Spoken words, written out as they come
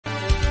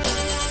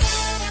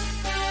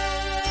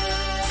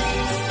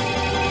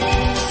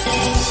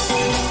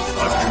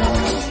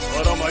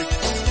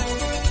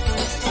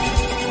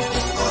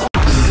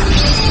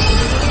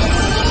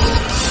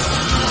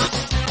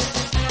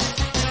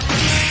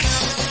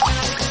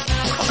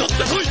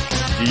You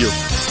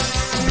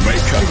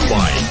make a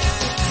fight.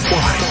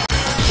 Fight.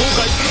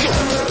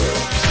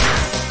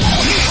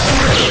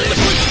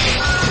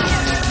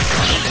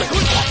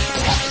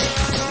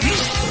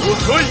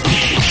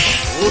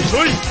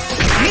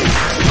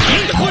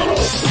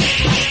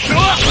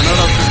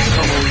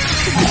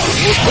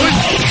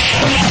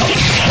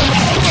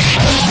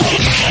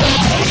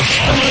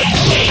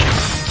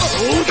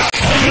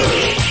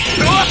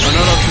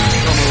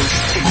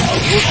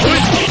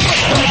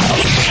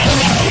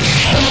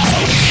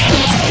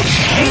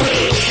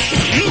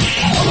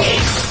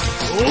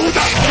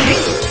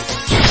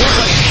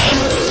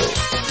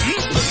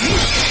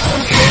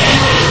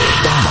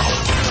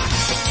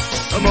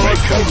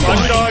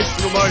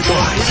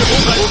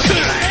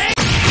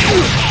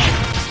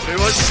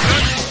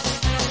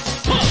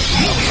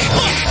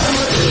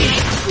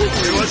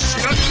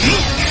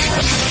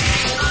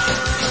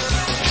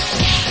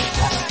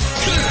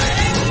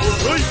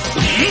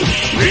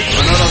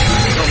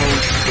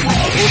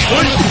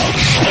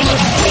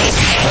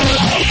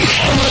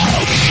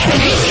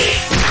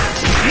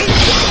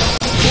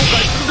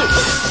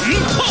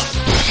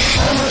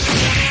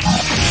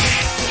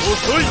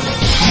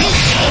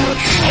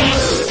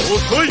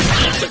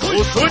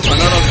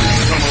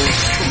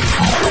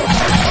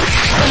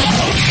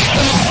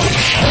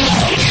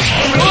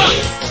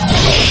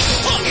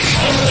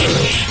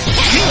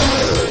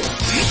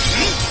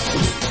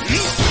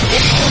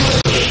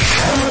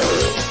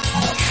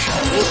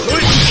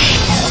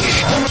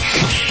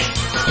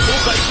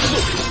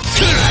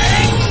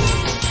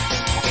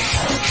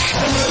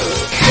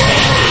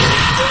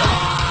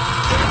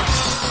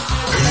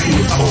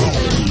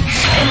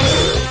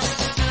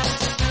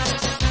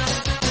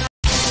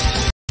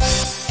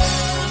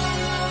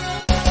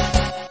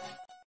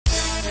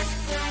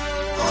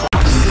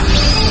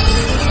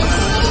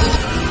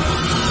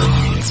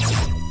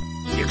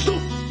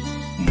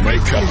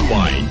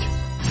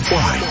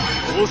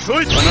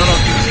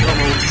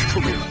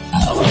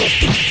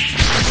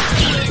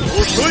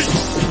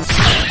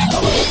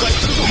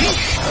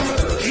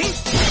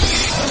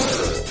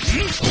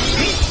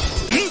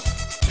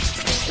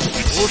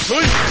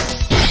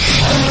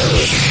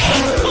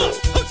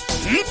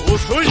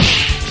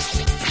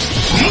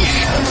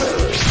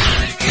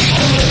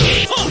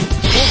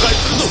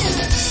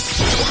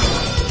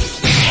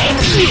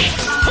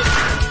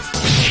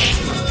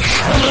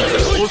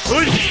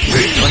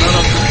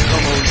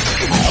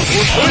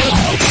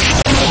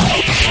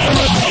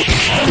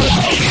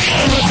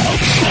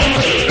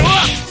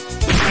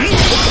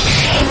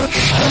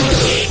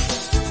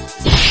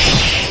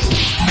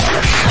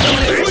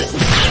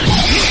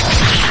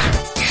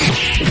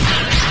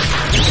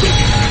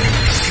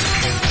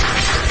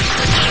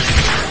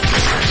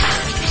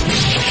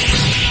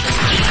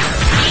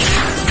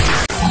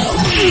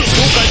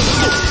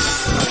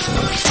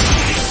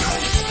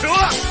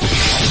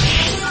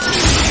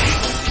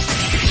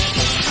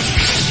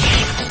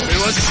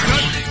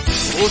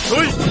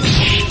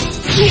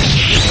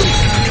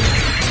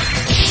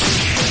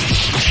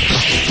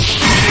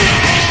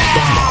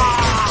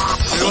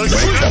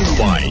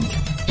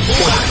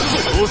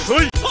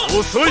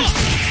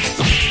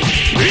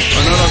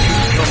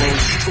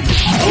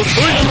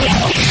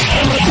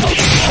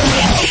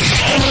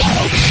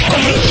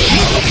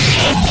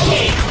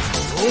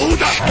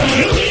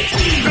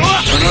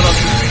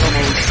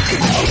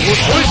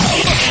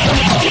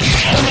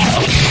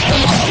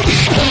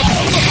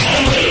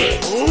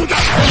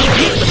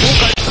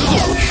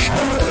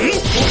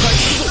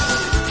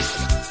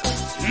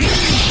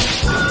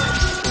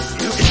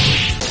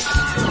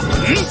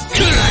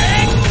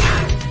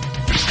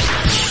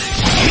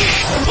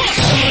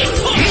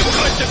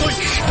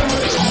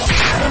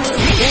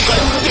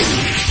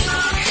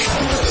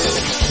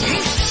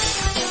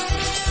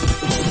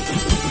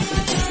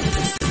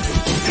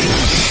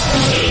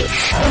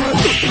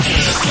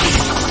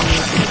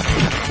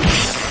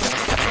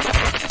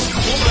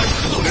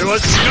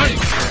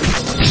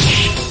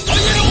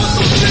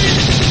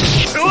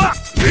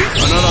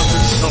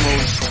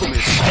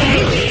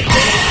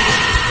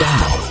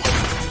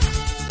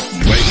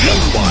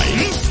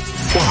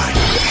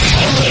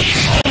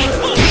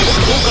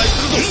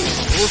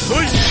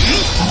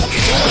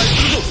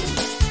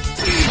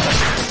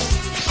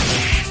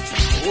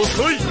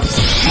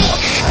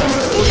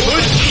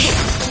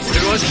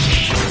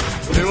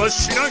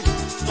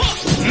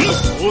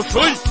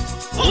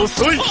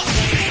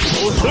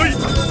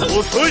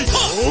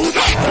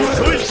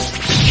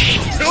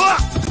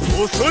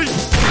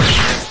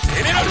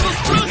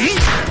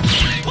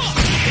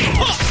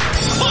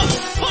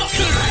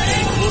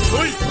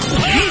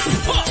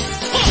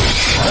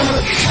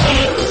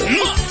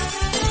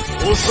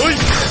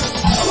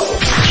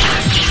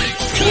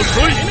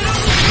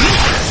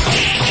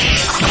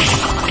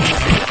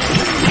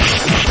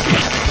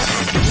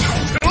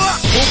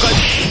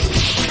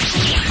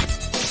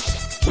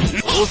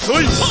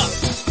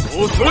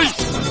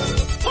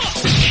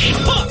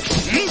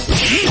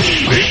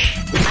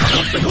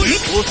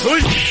 遅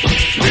い。必ず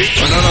貴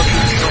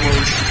様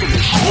を仕留め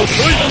る。遅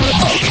い。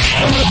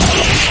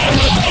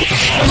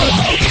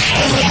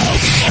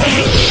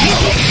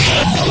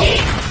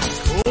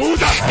どう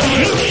だ。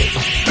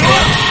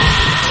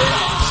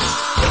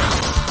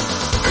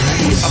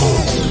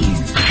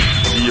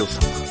リオ様、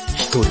一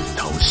人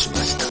倒しま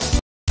した。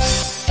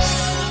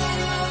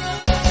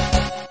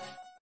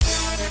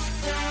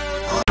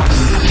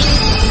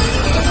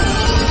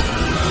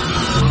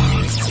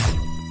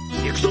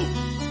行くぞ。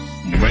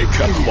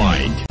Make up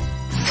mind.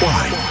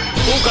 Fight.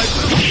 後悔す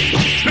る。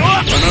必ず貴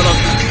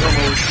様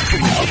を仕留め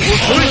る。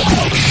遅い。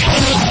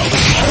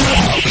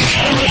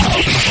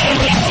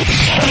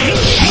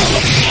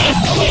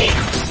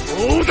ど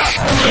うだ。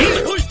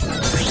遅い。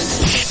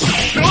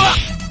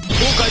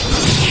後悔す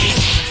る。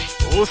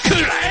どうする。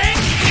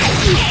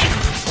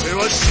それは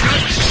しない。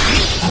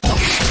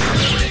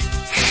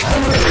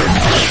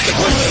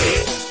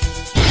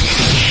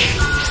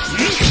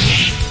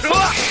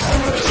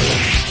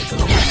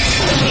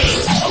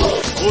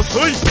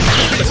遅い。ど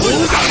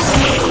うだ。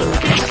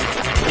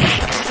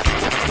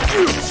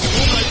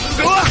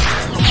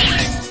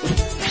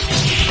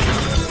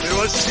それ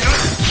はしない。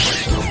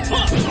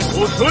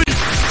遅い。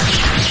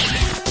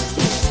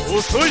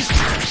遅い。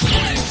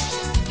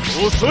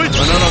遅い。必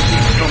ず貴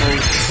様を仕留める。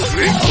遅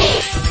い。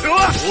それは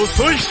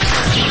遅い。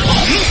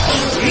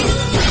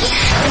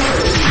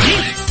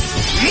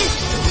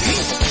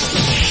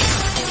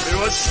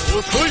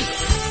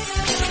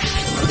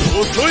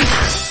遅い。そ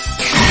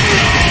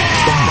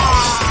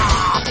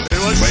れ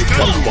はしな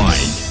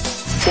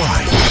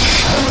い。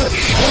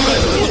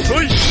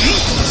遅い。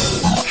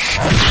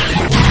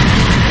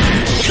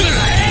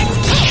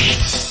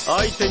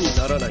相手に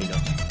ならないな。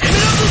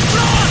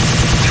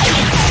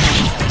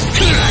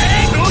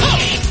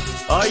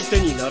相手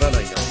にならな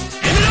いな。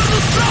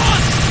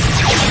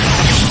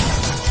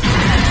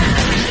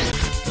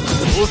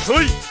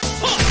遅い。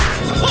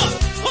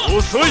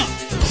遅い。遅い。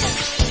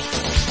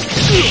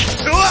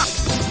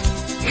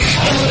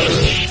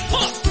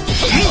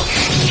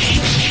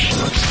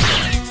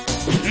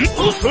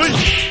遅い。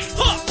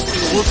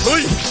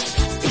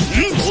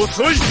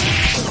遅い。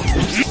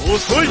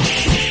遅い。必ず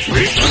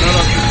貴様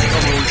を仕留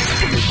める。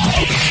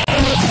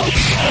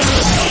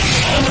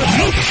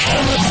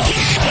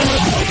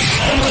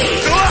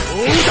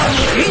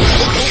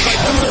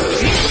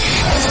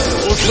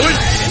遅い。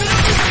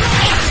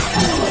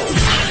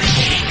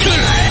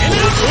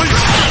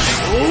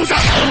どうだ。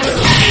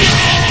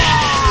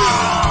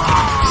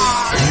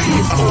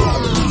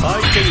相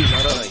手にな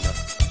らないな。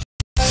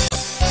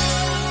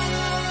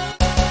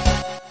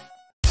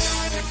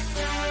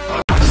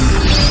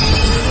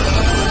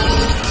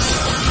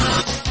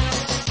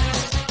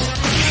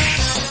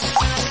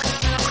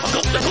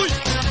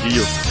いい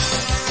よ。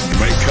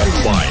Make up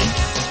mind.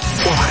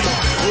 Fight.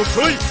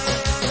 遅い。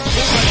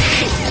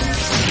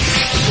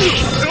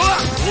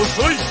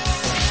遅い。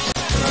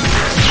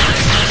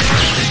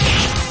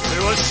それ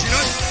はしな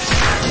い。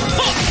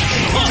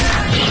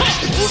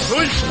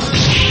遅い。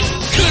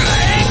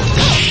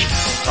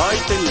相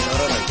手になら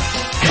ない。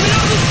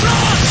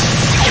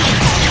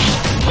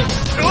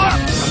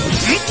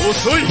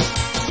遅い。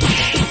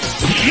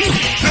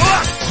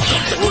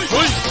遅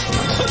い。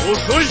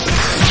遅い。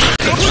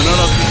必ず貴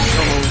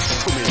様を仕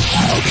留める。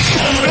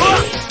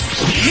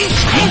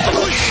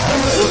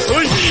遅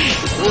い。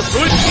遅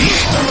い。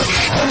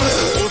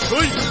遅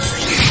い。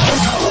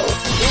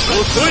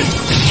遅い。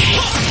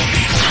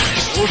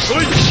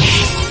遅い。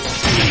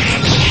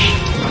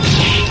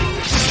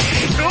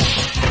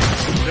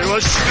それは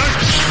しない。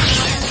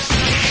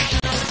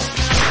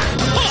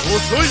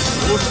遅い。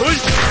遅い。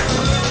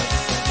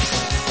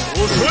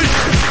遅い。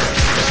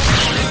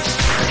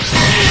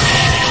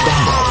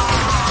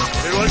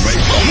それはしな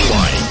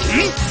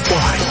い。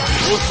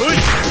遅い。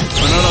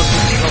必ず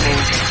貴様を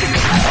仕留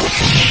め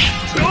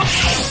る。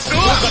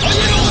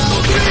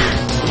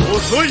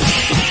遅い。ど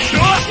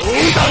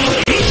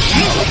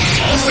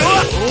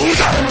う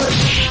だ。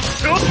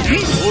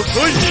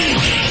遅い。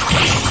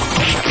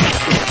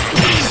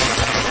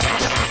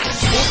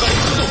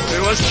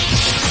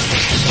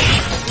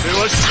それ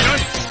はしない。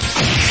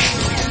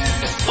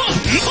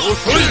遅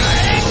い。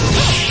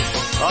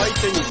相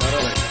手になら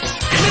ない。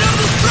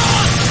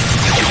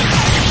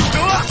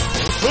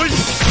遅い。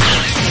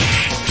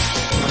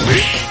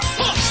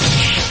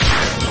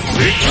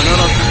必ず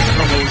貴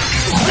様を仕留める。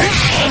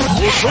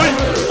遅い。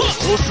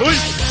遅い。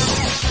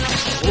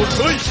遅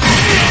い。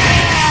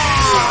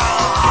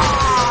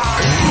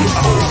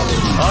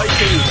相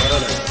手になら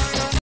ない。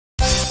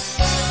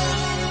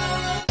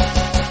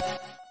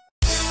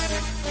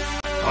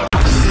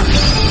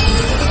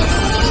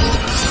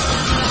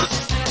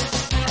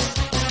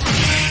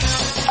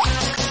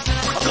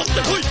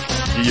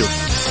いいよ。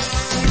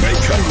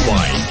Make up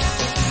mind.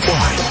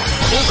 Fight.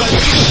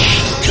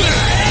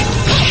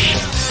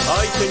 相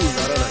手にな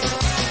らない。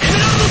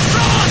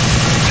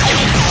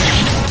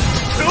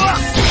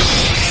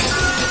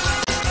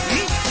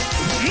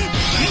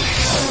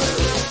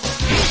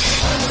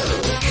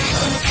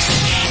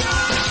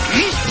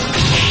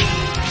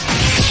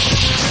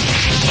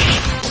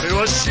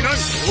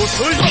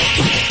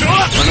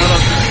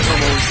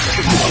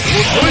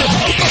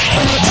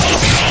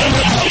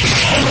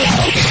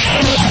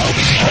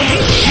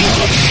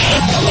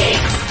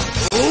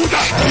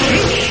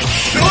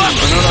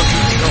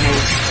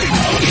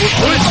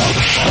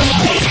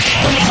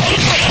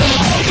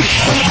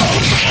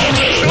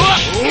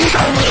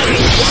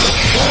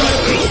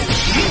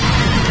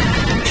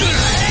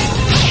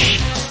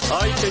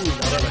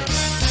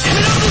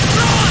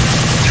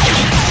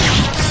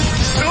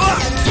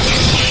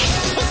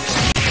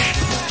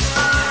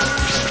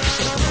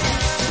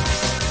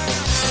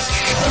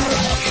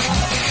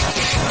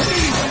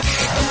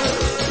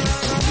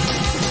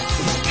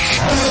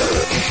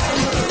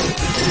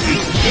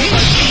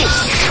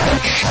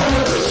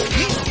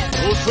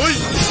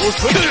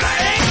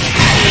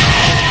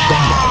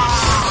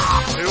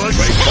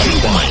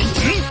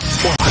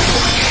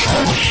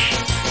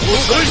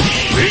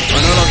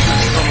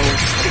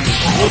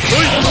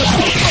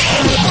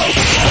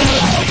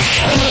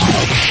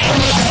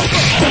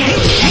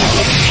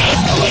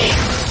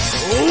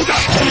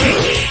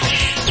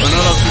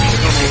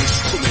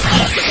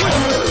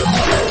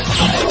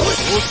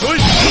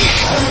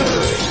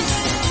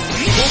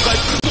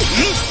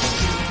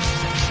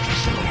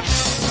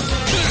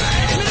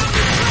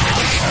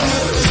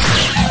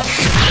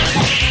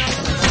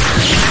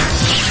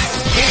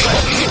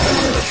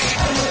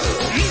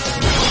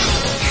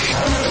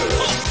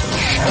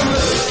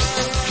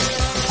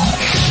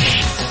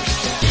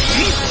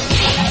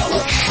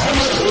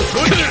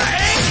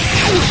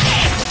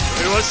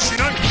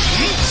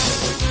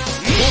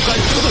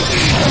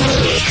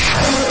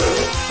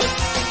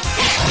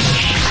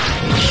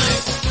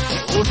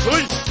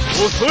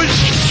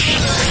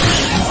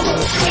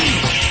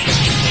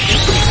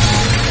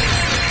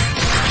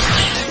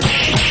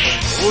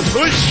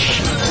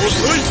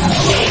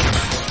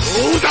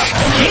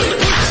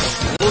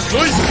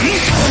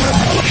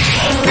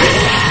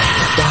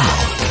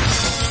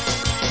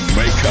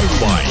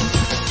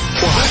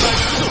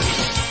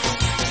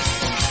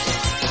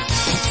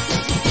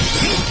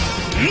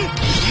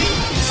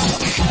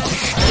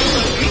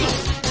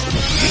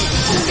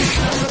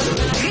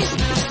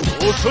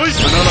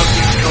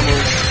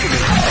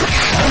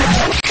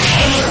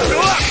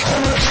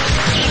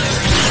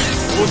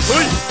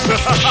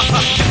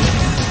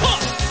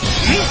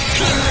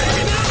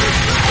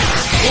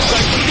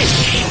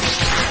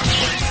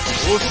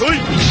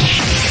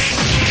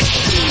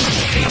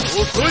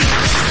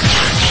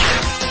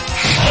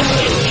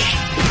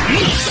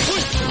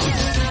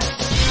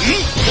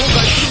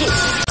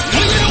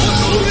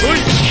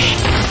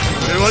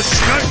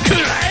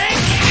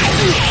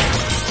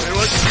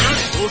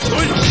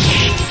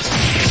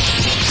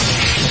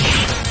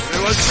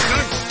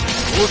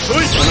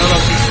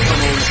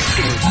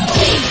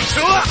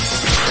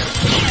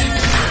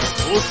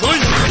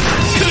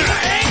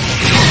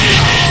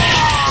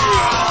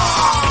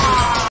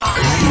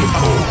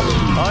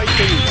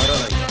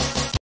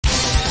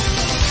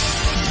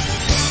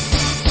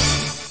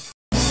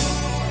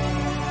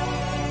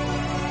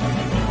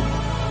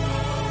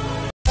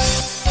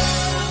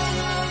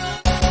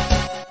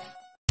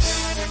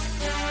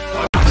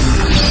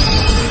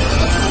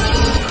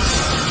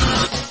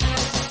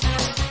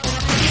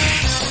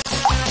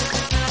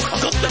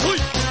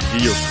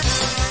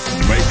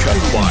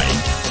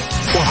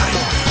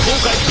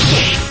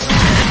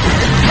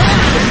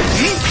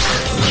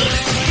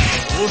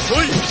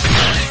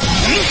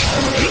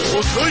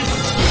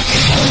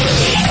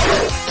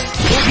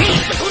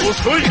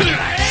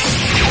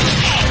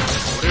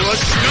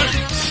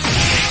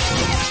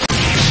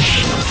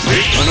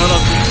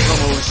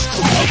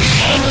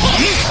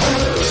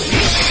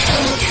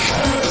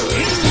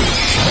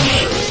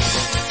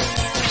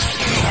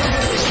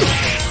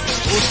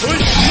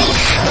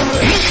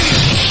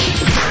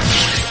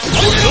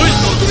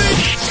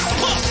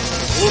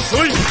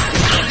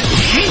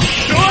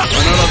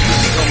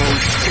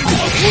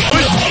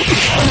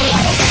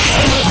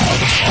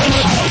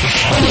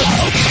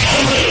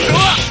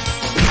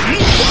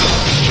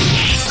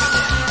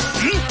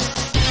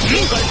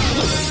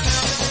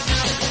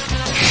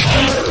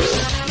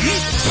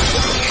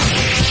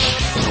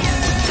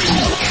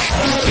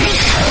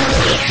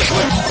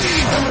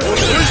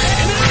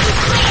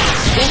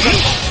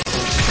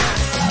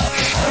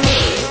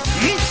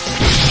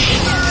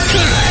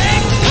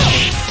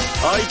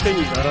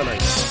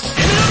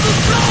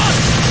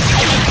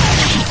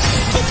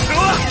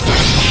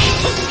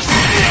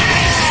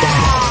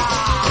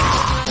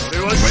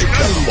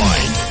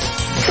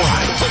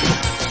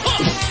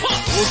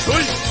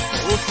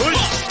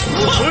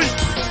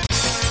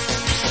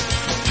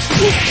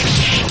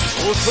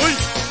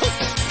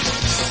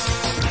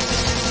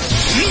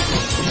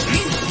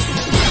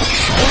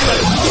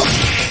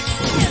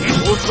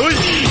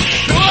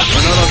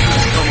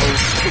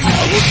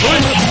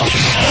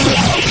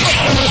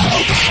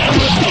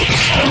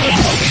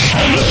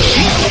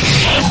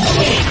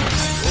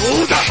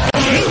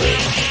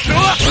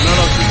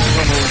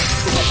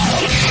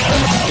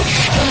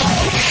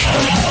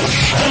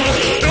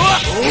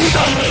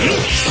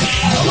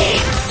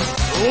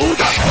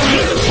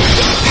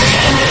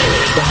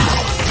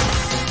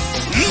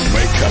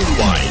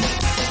unwind.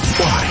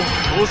 Fight.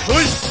 遅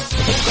い。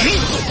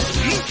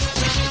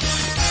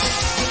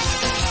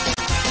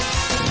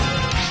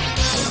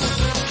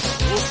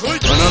遅い。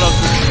必ず仲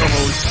間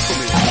を仕留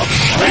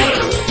め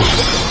る。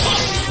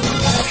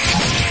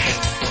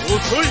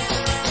遅い。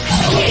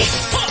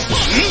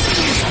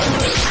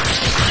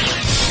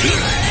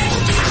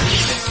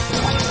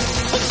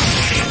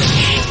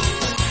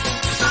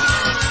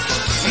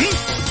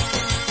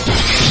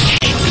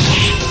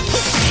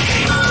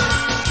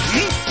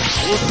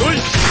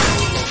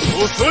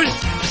遅い。遅い。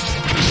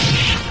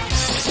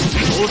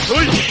遅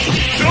い。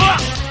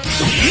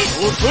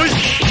遅い。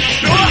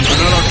必ず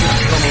仲間を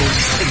仕留める。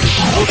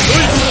遅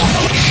い。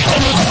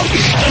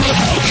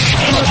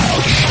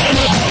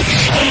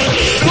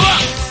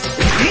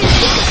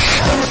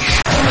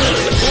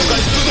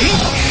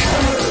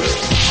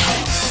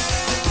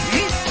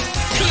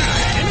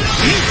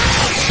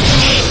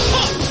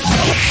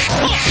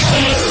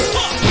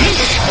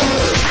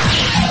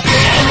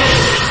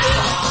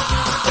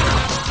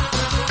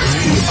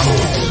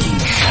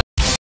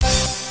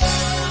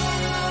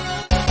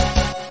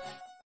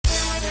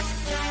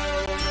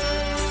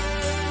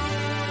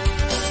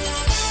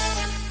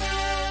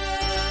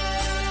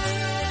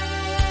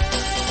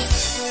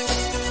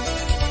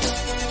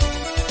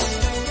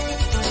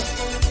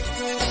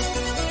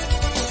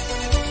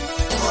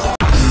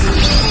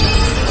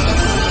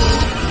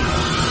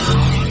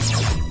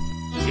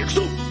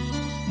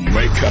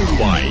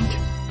Unwind.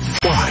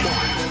 Fight.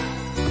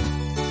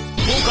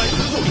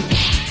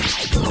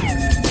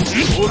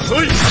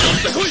 遅い。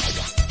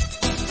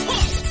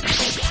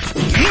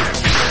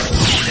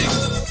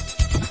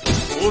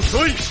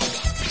遅い。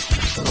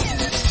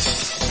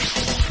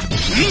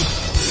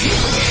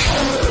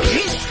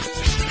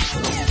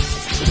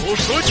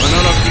遅い。必ず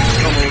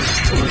仲間を仕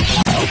留める。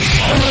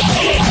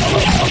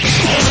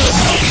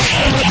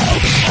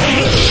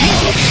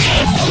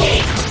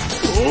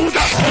どうだ。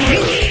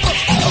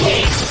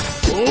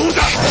どう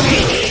だ。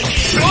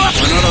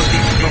必ず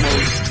仲間を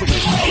仕留め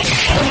る。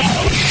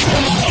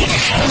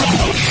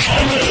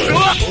ど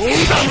う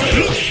だ。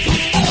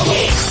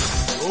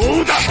ど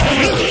うだ。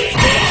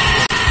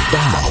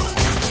Down.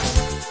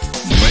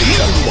 Make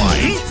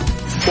unwind.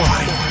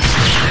 Fight.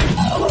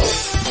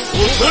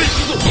 遅い。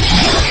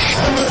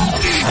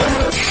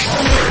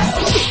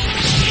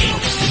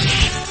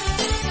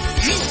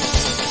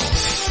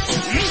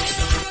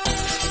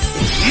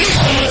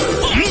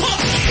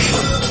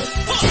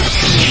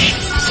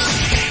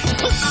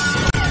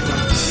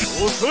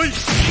遅い。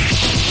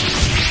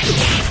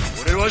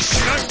俺はしな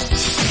い。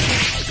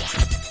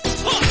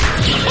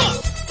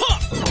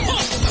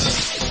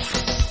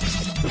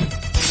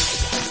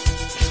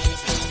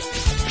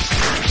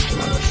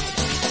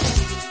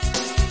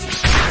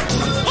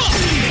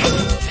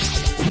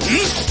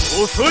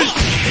遅い。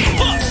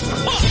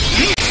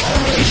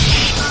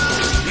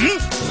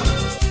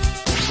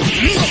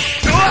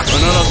必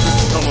ず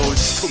仲間を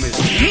仕留める。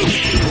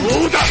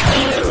どうだ。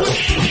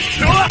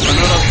必ず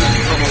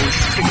仲間を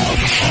仕留める。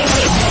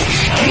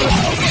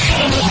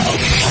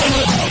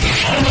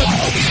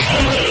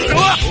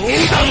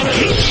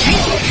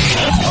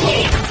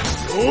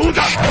どうだ。どうだ。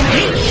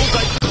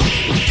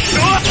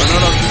必ず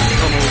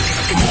仲間を仕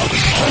留める。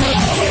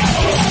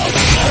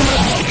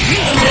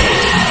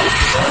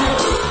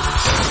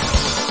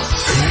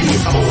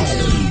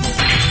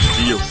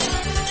イオス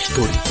一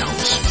人倒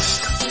しまし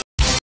た。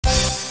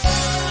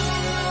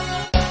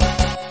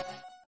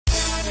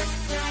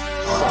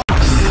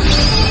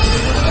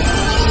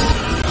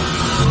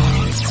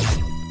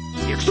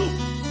行くぞ。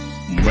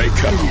Make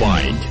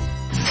unwind.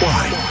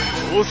 Fight.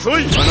 遅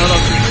い。必ず仲間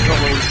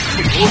を仕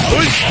留める。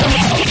遅い。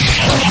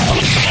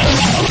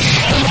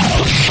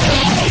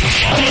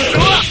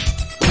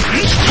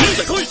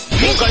来い。も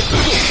う帰ってく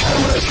るぞ。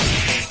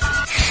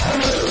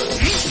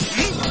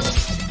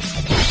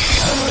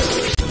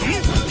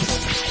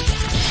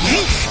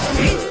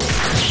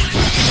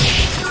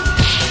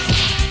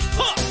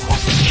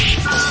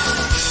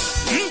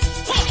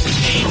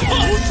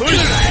遅い。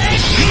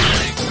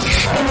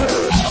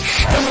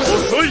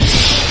遅い。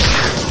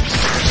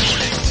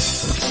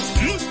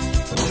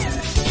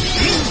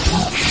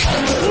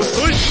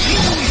遅い。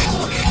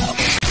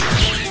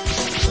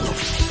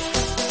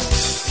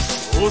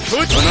遅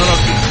い。必ず仲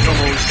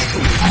間を仕留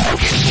める。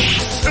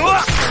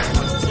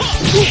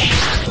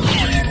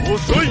遅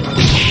い。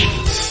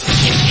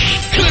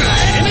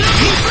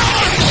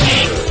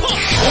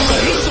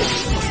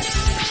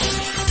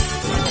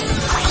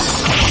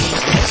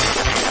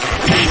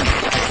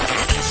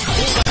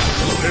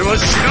俺はし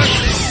ない。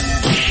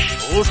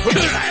遅い。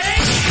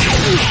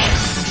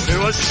俺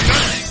はしない。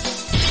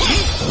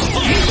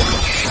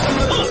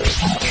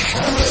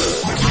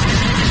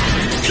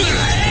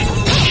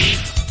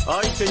相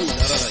手になら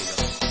ないな。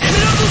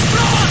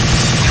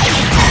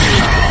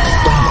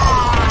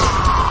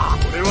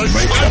俺はし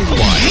ない。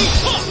遅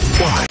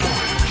い。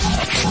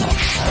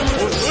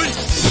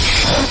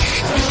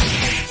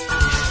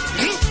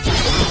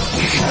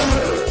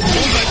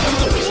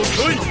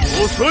遅い。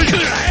遅い。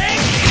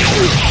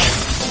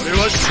俺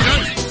はしな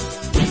い。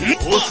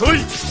遅い。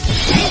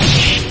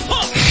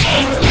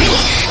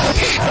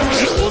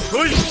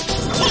遅い。必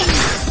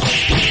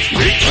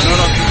ず捕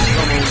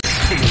まう。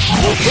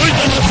遅い。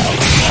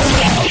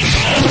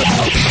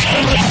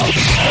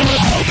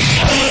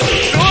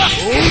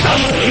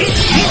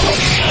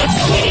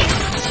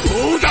そ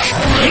うだ。後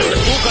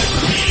悔す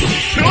る。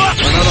必ず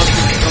捕まう。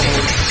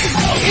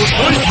遅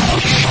い。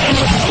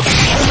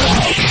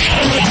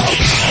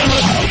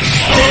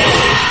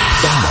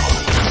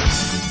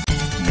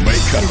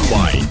Make a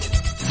fight.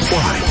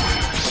 Fight.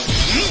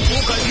 後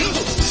悔する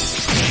ぞ。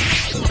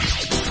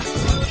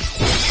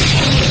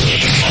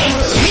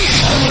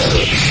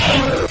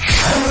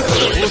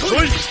遅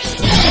い。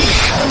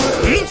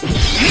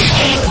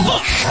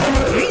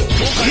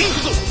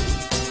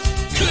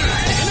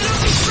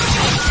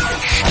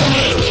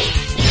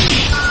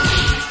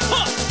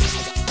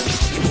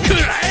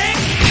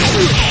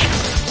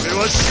俺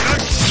はしない。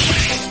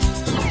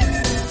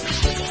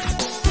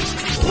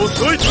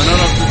遅い。必ず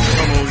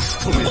捕まう。仕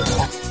留める。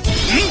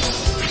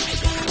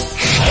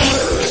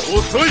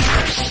遅い。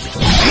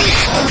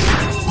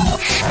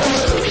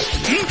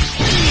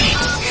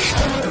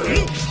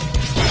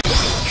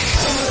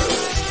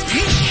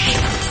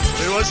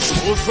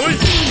遅い。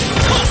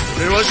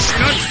俺はし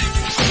ない。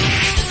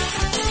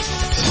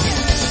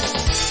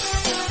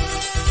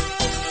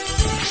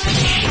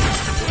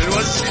俺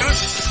はしない。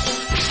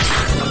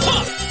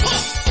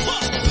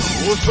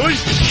遅い。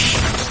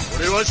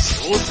俺は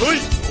遅い。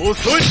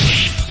遅い。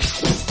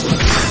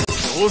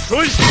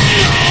遅い。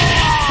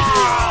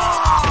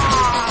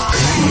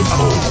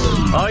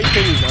相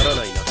手になら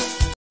ないな。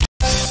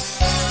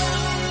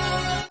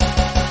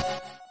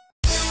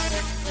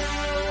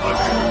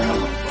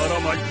ばら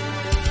まい。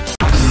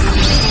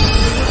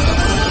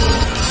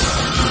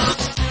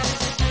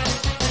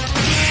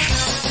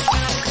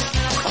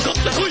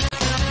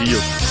You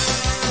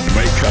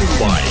make a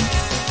fight.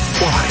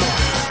 Fight.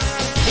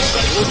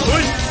 遅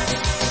い。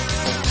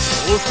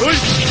遅い。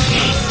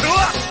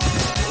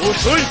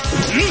遅い。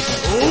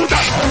そうだ。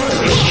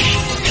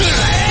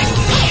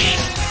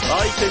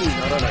相手に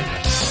ならないな。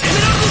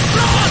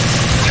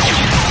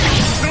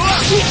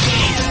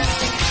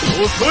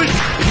遅い。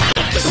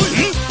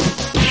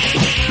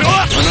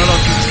必ず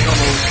捕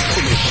ま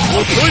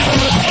う。遅い。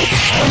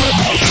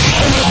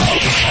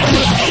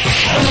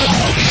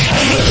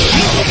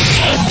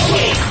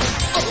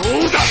そ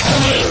うだ。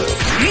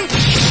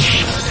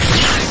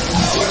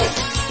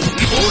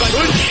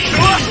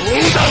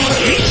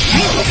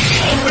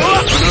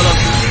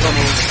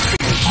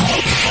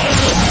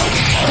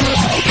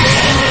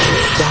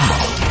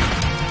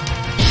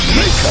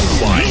Make a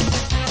fight.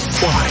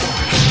 Fight.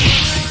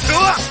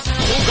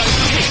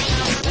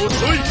 遅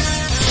い。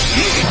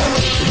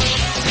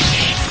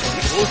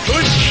遅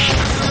い。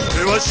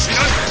俺はしない。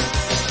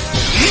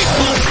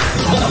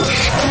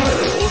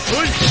遅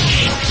い。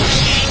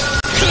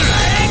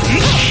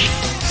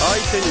相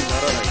手にな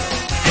らないな。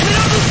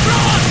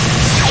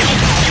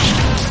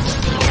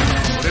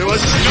俺は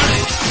しない。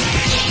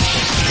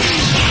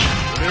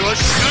俺はし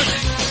な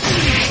い。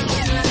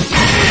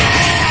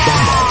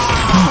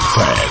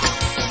Perfect.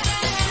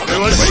 俺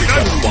はし Make な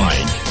a い。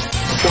 fight.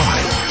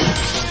 Fight.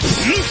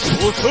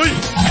 遅い。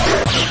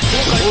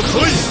遅い。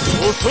遅い。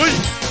遅い。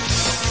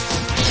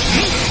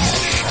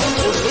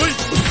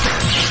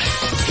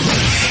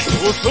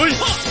遅い。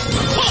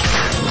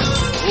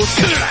遅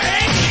い。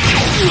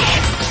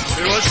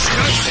俺はし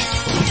ない。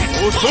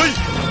遅い。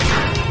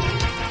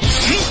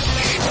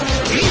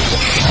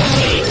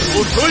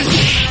遅い。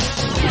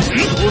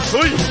遅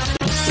い。後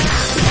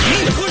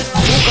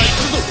悔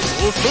するぞ。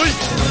遅い。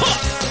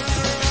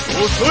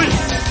遅い。遅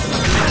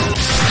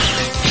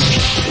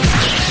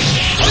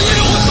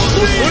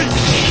い。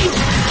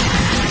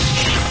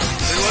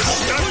俺はし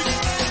ない。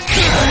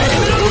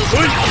遅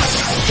い。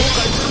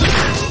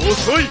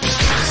遅い。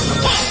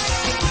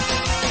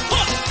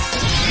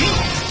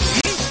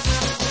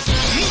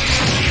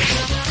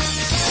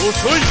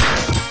遅い。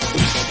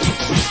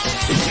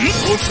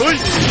遅い。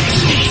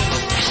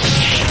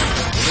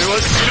俺は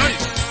しない。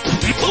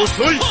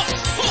遅い。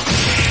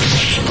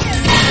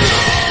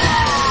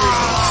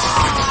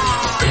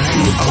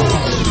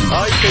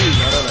相手に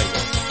ならない。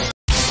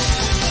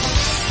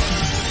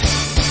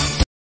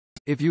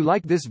If you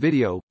like this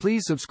video,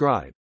 please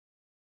subscribe.